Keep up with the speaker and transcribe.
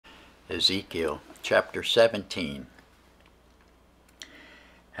Ezekiel chapter 17.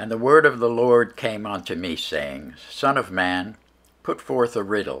 And the word of the Lord came unto me, saying, Son of man, put forth a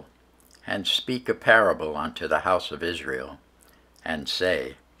riddle, and speak a parable unto the house of Israel, and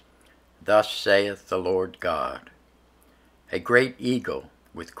say, Thus saith the Lord God, A great eagle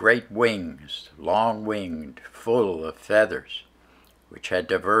with great wings, long-winged, full of feathers, which had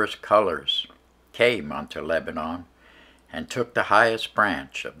divers colors, came unto Lebanon, and took the highest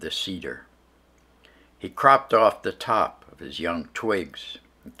branch of the cedar. He cropped off the top of his young twigs,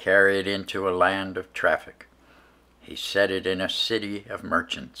 and carried it into a land of traffic. He set it in a city of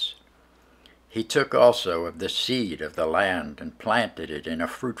merchants. He took also of the seed of the land, and planted it in a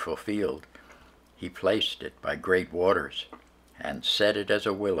fruitful field. He placed it by great waters, and set it as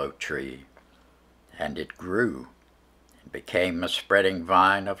a willow tree. And it grew, and became a spreading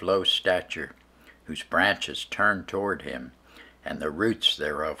vine of low stature, whose branches turned toward him, and the roots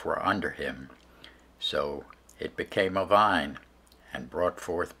thereof were under him. So it became a vine, and brought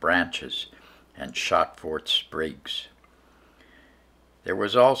forth branches, and shot forth sprigs. There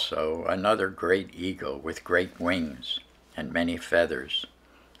was also another great eagle with great wings, and many feathers.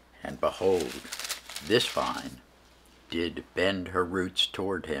 And behold, this vine did bend her roots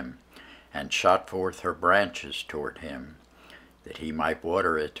toward him, and shot forth her branches toward him, that he might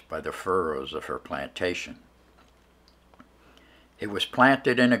water it by the furrows of her plantation. It was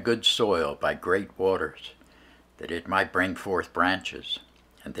planted in a good soil by great waters, that it might bring forth branches,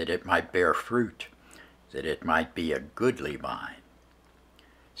 and that it might bear fruit, that it might be a goodly vine.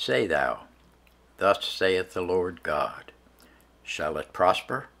 Say thou, Thus saith the Lord God, Shall it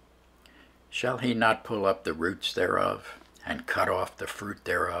prosper? Shall he not pull up the roots thereof, and cut off the fruit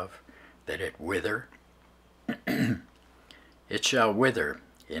thereof, that it wither? It shall wither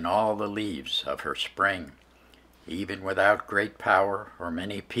in all the leaves of her spring, even without great power or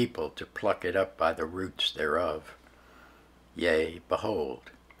many people to pluck it up by the roots thereof. Yea,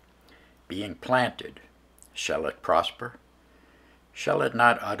 behold, being planted, shall it prosper? Shall it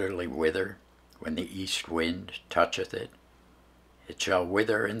not utterly wither when the east wind toucheth it? It shall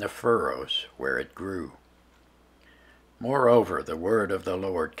wither in the furrows where it grew. Moreover, the word of the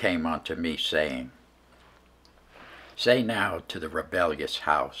Lord came unto me, saying, Say now to the rebellious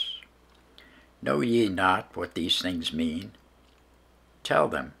house, Know ye not what these things mean? Tell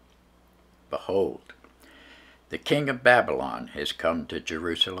them, Behold, the king of Babylon is come to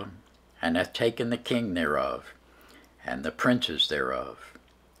Jerusalem, and hath taken the king thereof, and the princes thereof,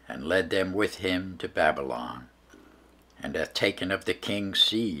 and led them with him to Babylon, and hath taken of the king's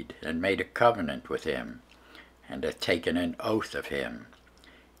seed, and made a covenant with him, and hath taken an oath of him.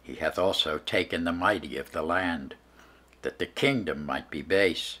 He hath also taken the mighty of the land, that the kingdom might be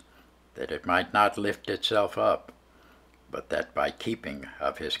base, that it might not lift itself up, but that by keeping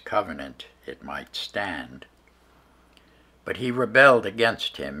of his covenant it might stand. But he rebelled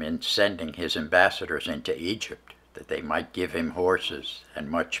against him in sending his ambassadors into Egypt, that they might give him horses and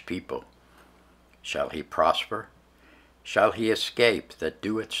much people. Shall he prosper? Shall he escape that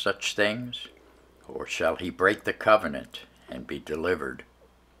doeth such things? Or shall he break the covenant and be delivered?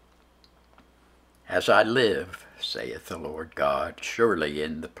 As I live, saith the Lord God, surely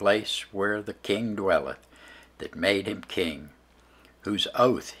in the place where the king dwelleth, that made him king, whose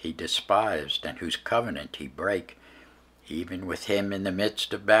oath he despised, and whose covenant he brake, even with him in the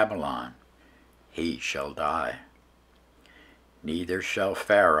midst of Babylon, he shall die. Neither shall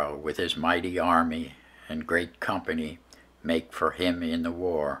Pharaoh with his mighty army and great company make for him in the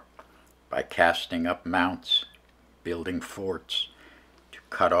war, by casting up mounts, building forts, to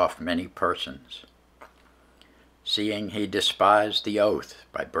cut off many persons. Seeing he despised the oath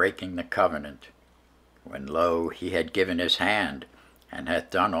by breaking the covenant, when lo, he had given his hand, and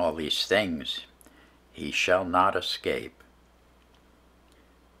hath done all these things, he shall not escape.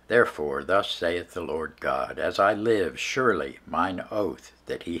 Therefore thus saith the Lord God, As I live, surely mine oath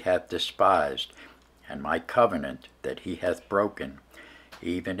that he hath despised, and my covenant that he hath broken,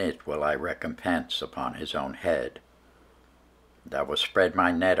 even it will I recompense upon his own head. And I will spread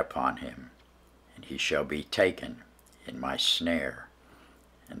my net upon him, and he shall be taken in my snare.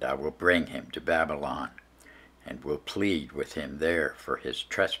 And I will bring him to Babylon, and will plead with him there for his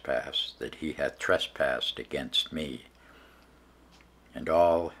trespass that he hath trespassed against me. And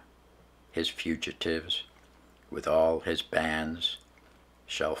all his fugitives, with all his bands,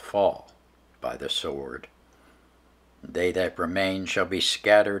 shall fall by the sword. And they that remain shall be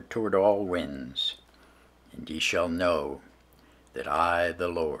scattered toward all winds, and ye shall know that I, the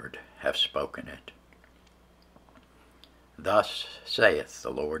Lord, have spoken it. Thus saith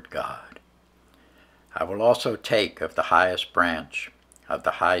the Lord God, I will also take of the highest branch of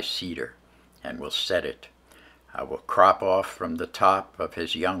the high cedar, and will set it. I will crop off from the top of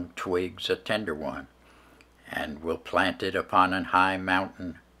his young twigs a tender one, and will plant it upon an high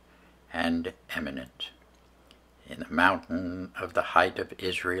mountain and eminent. In the mountain of the height of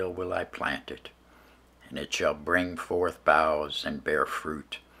Israel will I plant it, and it shall bring forth boughs and bear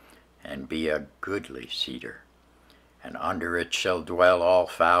fruit, and be a goodly cedar. And under it shall dwell all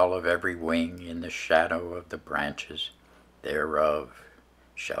fowl of every wing, in the shadow of the branches thereof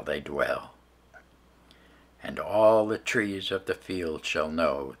shall they dwell. And all the trees of the field shall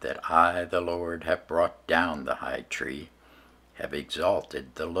know that I, the Lord, have brought down the high tree, have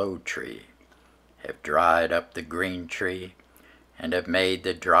exalted the low tree, have dried up the green tree, and have made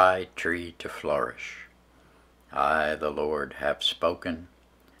the dry tree to flourish. I, the Lord, have spoken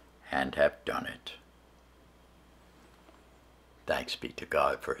and have done it. Thanks be to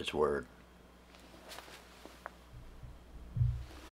God for his word.